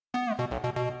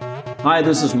Hi,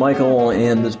 this is Michael,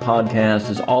 and this podcast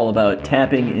is all about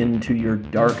tapping into your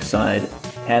dark side,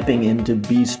 tapping into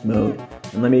beast mode.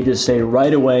 And let me just say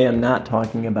right away, I'm not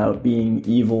talking about being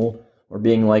evil or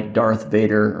being like Darth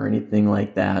Vader or anything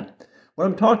like that. What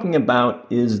I'm talking about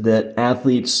is that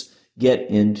athletes get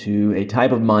into a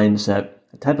type of mindset,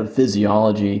 a type of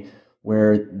physiology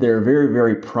where they're very,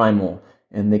 very primal,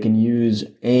 and they can use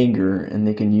anger and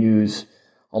they can use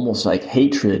almost like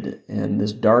hatred and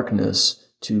this darkness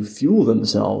to fuel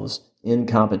themselves in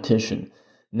competition.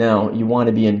 Now, you want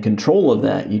to be in control of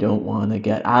that. You don't want to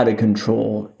get out of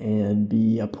control and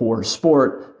be a poor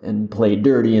sport and play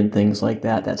dirty and things like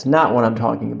that. That's not what I'm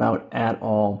talking about at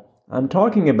all. I'm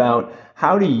talking about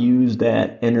how to use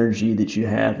that energy that you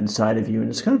have inside of you. And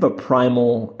it's kind of a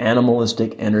primal,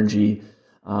 animalistic energy.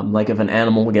 Like if an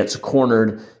animal gets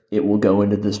cornered, it will go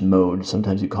into this mode.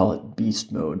 Sometimes you call it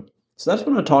beast mode. So that's what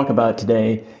I'm going to talk about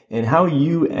today, and how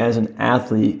you as an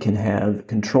athlete can have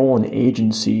control and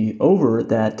agency over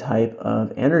that type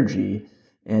of energy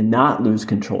and not lose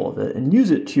control of it and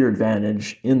use it to your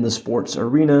advantage in the sports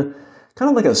arena, kind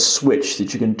of like a switch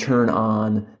that you can turn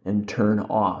on and turn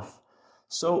off.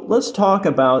 So let's talk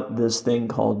about this thing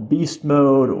called beast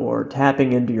mode or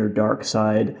tapping into your dark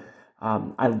side.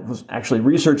 I was actually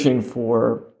researching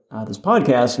for this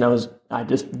podcast, and I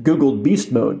just Googled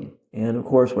beast mode. And of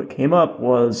course, what came up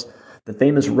was the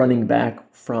famous running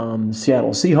back from Seattle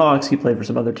Seahawks. He played for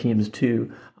some other teams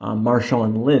too,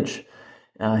 Marshawn Lynch.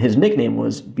 His nickname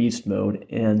was Beast Mode.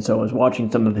 And so I was watching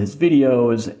some of his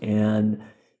videos, and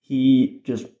he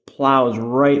just plows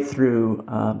right through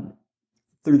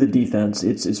the defense.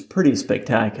 It's pretty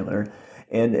spectacular.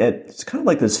 And it's kind of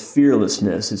like this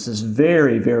fearlessness. It's this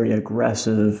very, very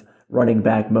aggressive running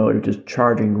back mode of just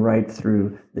charging right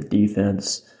through the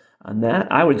defense. And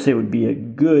that, I would say, would be a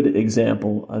good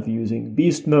example of using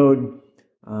beast mode.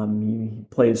 He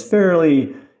plays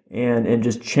fairly and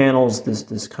just channels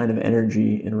this kind of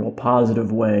energy in a real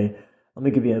positive way. Let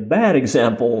me give you a bad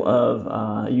example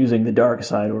of using the dark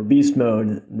side or beast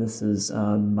mode. This is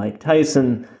Mike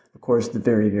Tyson, of course, the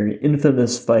very, very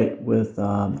infamous fight with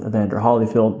Evander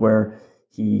Holyfield, where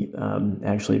he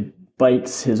actually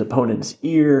bites his opponent's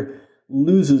ear,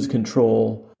 loses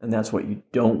control, and that's what you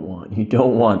don't want. You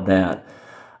don't want that.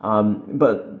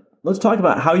 But let's talk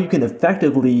about how you can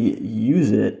effectively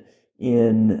use it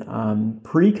in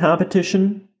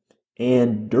pre-competition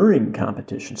and during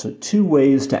competition. So 2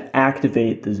 ways to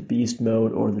activate this beast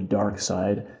mode or the dark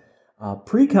side.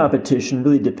 Pre-competition,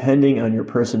 really depending on your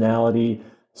personality,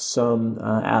 some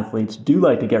athletes do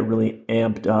like to get really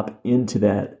amped up into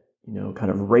that,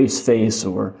 kind of race face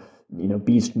or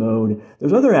beast mode.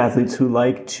 There's other athletes who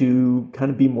like to kind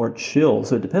of be more chill.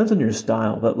 So it depends on your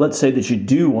style. But let's say that you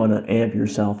do want to amp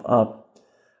yourself up.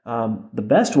 The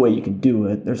best way you can do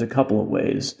it, there's a couple of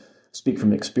ways. Speak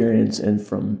from experience and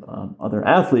from other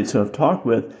athletes who I've talked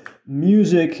with.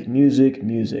 Music.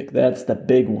 That's the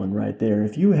big one right there.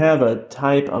 If you have a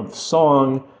type of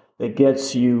song that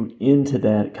gets you into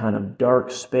that kind of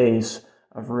dark space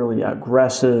of really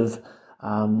aggressive,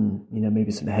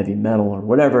 maybe some heavy metal or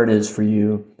whatever it is for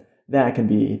you, that can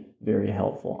be very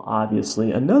helpful,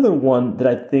 obviously. Another one that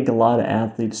I think a lot of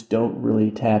athletes don't really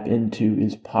tap into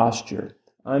is posture.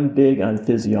 I'm big on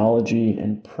physiology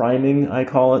and priming, I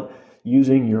call it,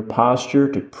 using your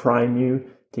posture to prime you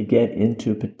to get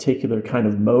into a particular kind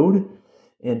of mode.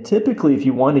 And typically, if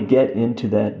you want to get into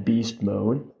that beast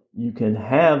mode, you can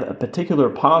have a particular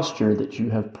posture that you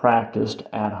have practiced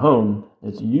at home.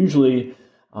 It's usually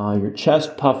your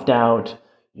chest puffed out,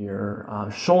 your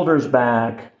shoulders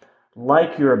back,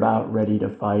 like you're about ready to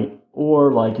fight,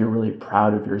 or like you're really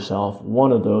proud of yourself,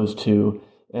 one of those two.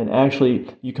 And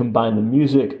actually, you combine the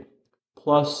music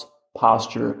plus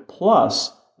posture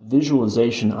plus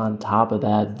visualization on top of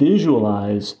that.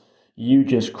 Visualize you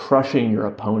just crushing your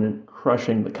opponent,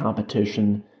 crushing the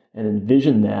competition, and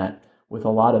envision that with a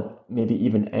lot of maybe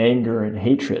even anger and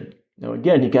hatred. Now,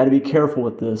 again, you got to be careful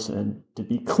with this, and to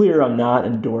be clear, I'm not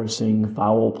endorsing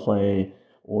foul play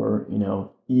or,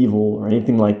 evil or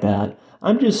anything like that.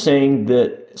 I'm just saying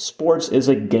that sports is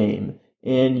a game,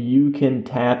 and you can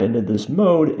tap into this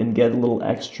mode and get a little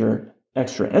extra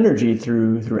energy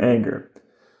through anger.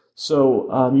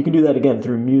 So you can do that again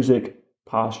through music,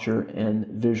 posture, and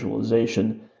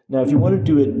visualization. Now, if you want to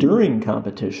do it during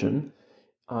competition,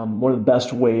 one of the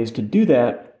best ways to do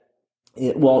that,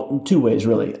 2 ways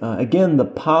really. Again, the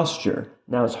posture.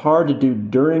 Now, it's hard to do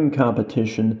during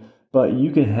competition, but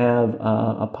you can have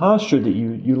a posture that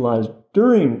you utilize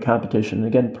during competition.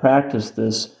 Again, practice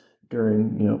this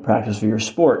during, practice for your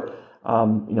sport.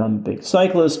 I'm a big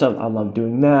cyclist. I love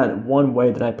doing that. One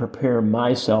way that I prepare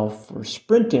myself for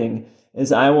sprinting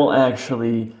is I will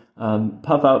actually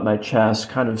puff out my chest,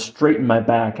 kind of straighten my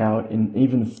back out, and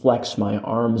even flex my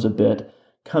arms a bit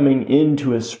coming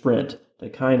into a sprint to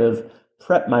kind of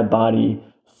prep my body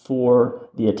for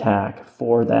the attack,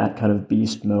 for that kind of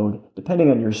beast mode.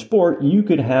 Depending on your sport, you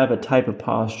could have a type of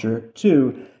posture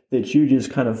too that you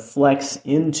just kind of flex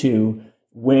into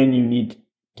when you need to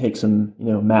take some,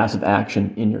 massive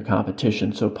action in your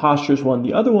competition. So posture is one.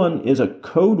 The other one is a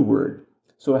code word.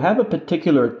 So have a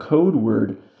particular code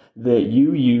word that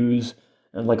you use,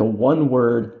 and like a one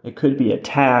word. It could be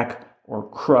attack or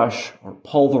crush or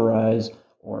pulverize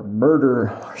or murder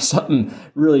or something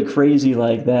really crazy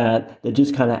like that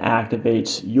just kind of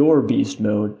activates your beast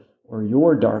mode or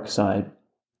your dark side.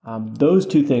 Those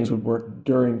two things would work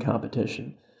during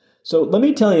competition. So let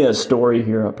me tell you a story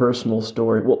here, a personal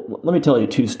story. Well, let me tell you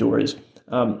two stories.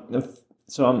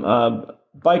 So I'm a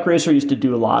bike racer, used to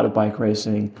do a lot of bike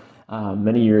racing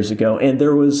many years ago, and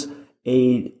there was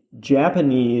a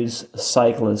Japanese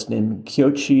cyclist named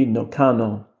Kyoichi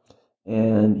Nakano,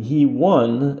 and he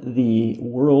won the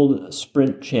World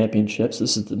Sprint Championships.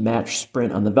 This is the match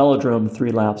sprint on the velodrome,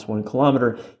 3 laps, 1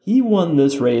 kilometer. He won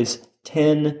this race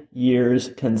 10 years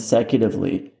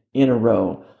consecutively in a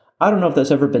row. I don't know if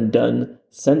that's ever been done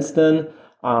since then.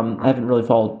 I haven't really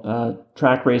followed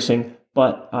track racing,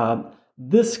 but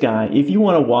this guy, if you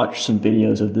want to watch some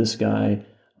videos of this guy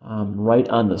right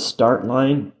on the start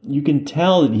line, you can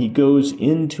tell that he goes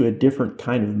into a different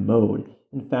kind of mode.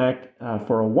 In fact,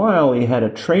 for a while, he had a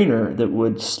trainer that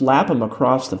would slap him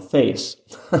across the face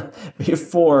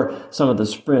before some of the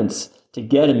sprints to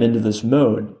get him into this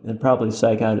mode and probably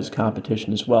psych out his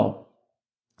competition as well.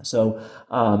 So,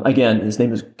 again, his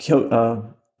name is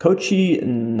Koichi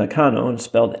Nakano,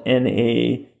 spelled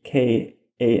Nakano,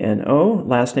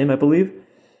 last name, I believe.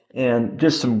 And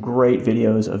just some great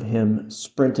videos of him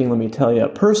sprinting. Let me tell you a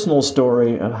personal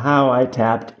story of how I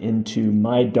tapped into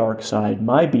my dark side,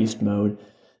 my beast mode,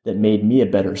 that made me a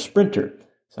better sprinter.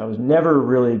 So I was never a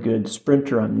really good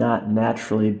sprinter. I'm not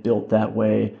naturally built that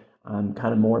way. I'm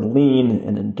kind of more lean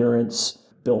and endurance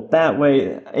built that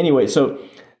way. Anyway, so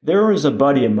there was a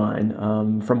buddy of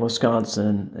mine from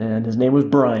Wisconsin, and his name was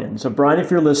Brian. So Brian, if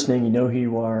you're listening, you know who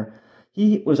you are.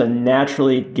 He was a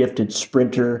naturally gifted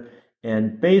sprinter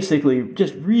and basically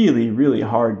just really, really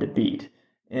hard to beat.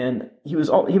 And he was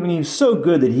so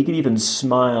good that he could even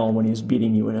smile when he was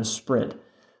beating you in a sprint.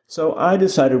 So I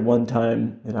decided one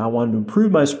time that I wanted to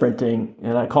improve my sprinting,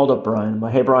 and I called up Brian. I'm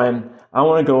like, hey, Brian, I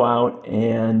want to go out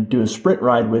and do a sprint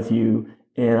ride with you,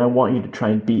 and I want you to try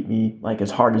and beat me like as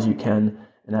hard as you can,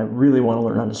 and I really want to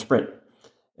learn how to sprint.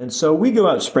 And so we go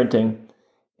out sprinting,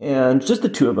 and just the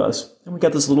two of us, and we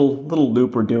got this little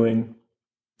loop we're doing,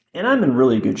 and I'm in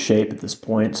really good shape at this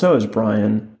point. So is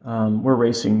Brian. We're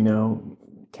racing,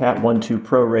 Cat 1-2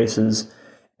 pro races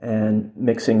and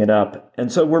mixing it up.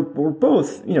 And so we're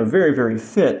both, very, very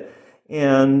fit.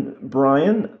 And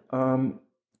Brian,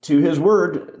 to his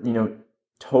word,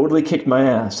 totally kicked my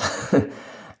ass.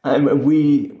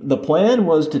 The plan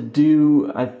was to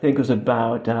do, I think it was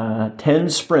about 10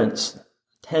 sprints,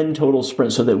 10 total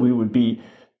sprints, so that we would be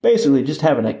basically just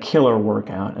having a killer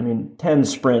workout. 10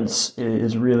 sprints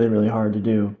is really, really hard to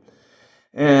do.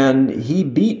 And he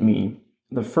beat me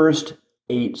the first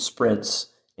 8 sprints.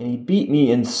 And he beat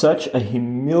me in such a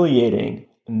humiliating,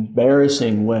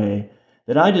 embarrassing way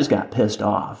that I just got pissed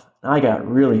off. I got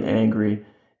really angry.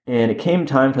 And it came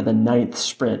time for the 9th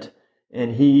sprint.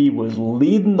 And he was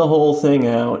leading the whole thing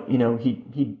out.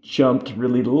 He jumped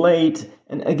really late.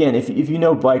 And again, if you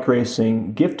know bike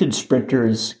racing, gifted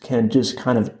sprinters can just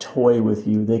kind of toy with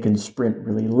you. They can sprint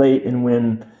really late and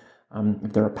win.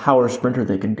 If they're a power sprinter,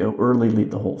 they can go early, lead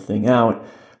the whole thing out.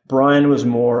 Brian was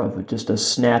more of just a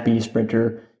snappy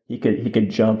sprinter. He could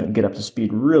jump and get up to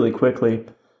speed really quickly.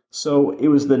 So it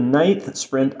was the 9th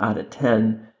sprint out of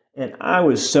 10. And I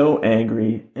was so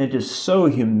angry and just so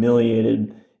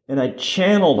humiliated. And I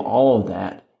channeled all of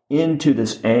that into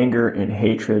this anger and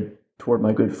hatred toward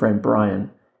my good friend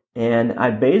Brian. And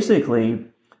I basically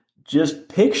just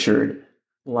pictured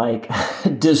like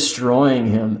destroying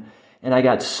him. And I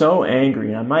got so angry,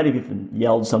 and I might have even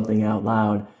yelled something out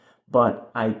loud,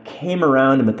 but I came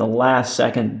around him at the last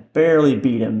second, barely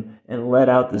beat him, and let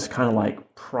out this kind of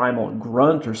like primal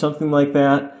grunt or something like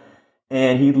that.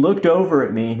 And he looked over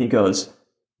at me and he goes,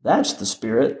 "That's the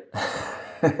spirit."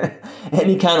 And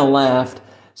he kind of laughed.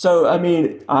 So,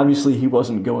 obviously he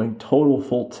wasn't going total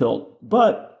full tilt,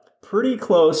 but pretty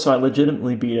close. So I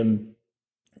legitimately beat him.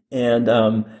 And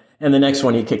the next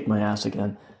one he kicked my ass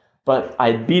again. But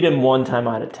I beat him one time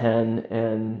out of 10.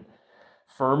 And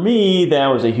For me, that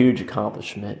was a huge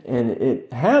accomplishment, and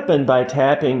it happened by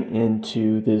tapping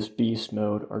into this beast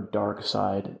mode or dark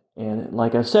side. And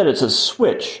like I said, it's a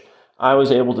switch. I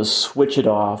was able to switch it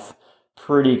off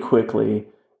pretty quickly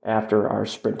after our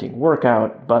sprinting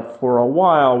workout, but for a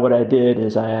while what I did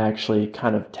is I actually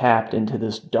kind of tapped into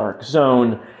this dark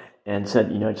zone and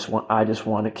said, I just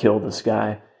want to kill this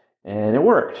guy. And it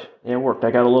worked.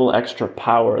 I got a little extra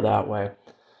power that way.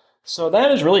 So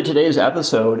that is really today's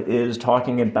episode, is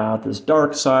talking about this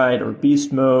dark side or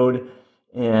beast mode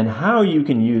and how you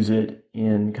can use it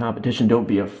in competition. Don't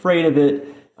be afraid of it.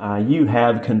 You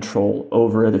have control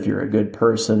over it if you're a good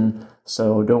person,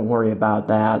 so don't worry about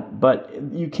that. But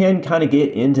you can kind of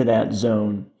get into that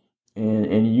zone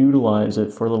and utilize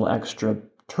it for a little extra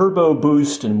turbo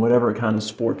boost in whatever kind of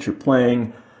sports you're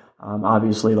playing.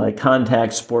 Obviously, like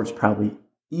contact sports, probably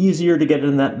easier to get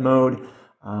in that mode.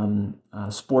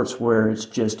 Sports where it's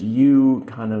just you,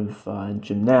 kind of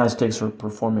gymnastics or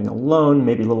performing alone,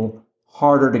 maybe a little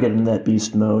harder to get into that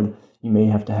beast mode. You may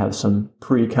have to have some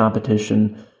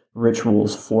pre-competition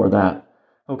rituals for that.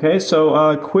 Okay,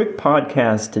 so quick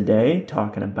podcast today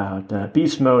talking about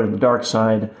beast mode and the dark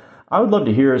side. I would love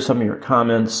to hear some of your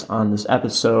comments on this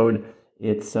episode.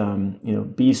 It's,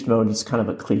 beast mode is kind of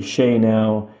a cliche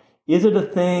now. Is it a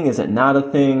thing? Is it not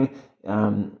a thing?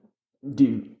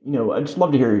 I'd just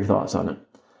love to hear your thoughts on it.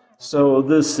 So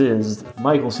this is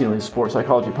Michael Sealy's Sports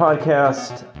Psychology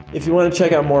Podcast. If you want to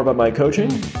check out more about my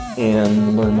coaching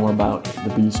and learn more about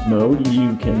the beast mode,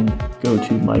 you can go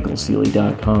to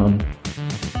michaelsealy.com.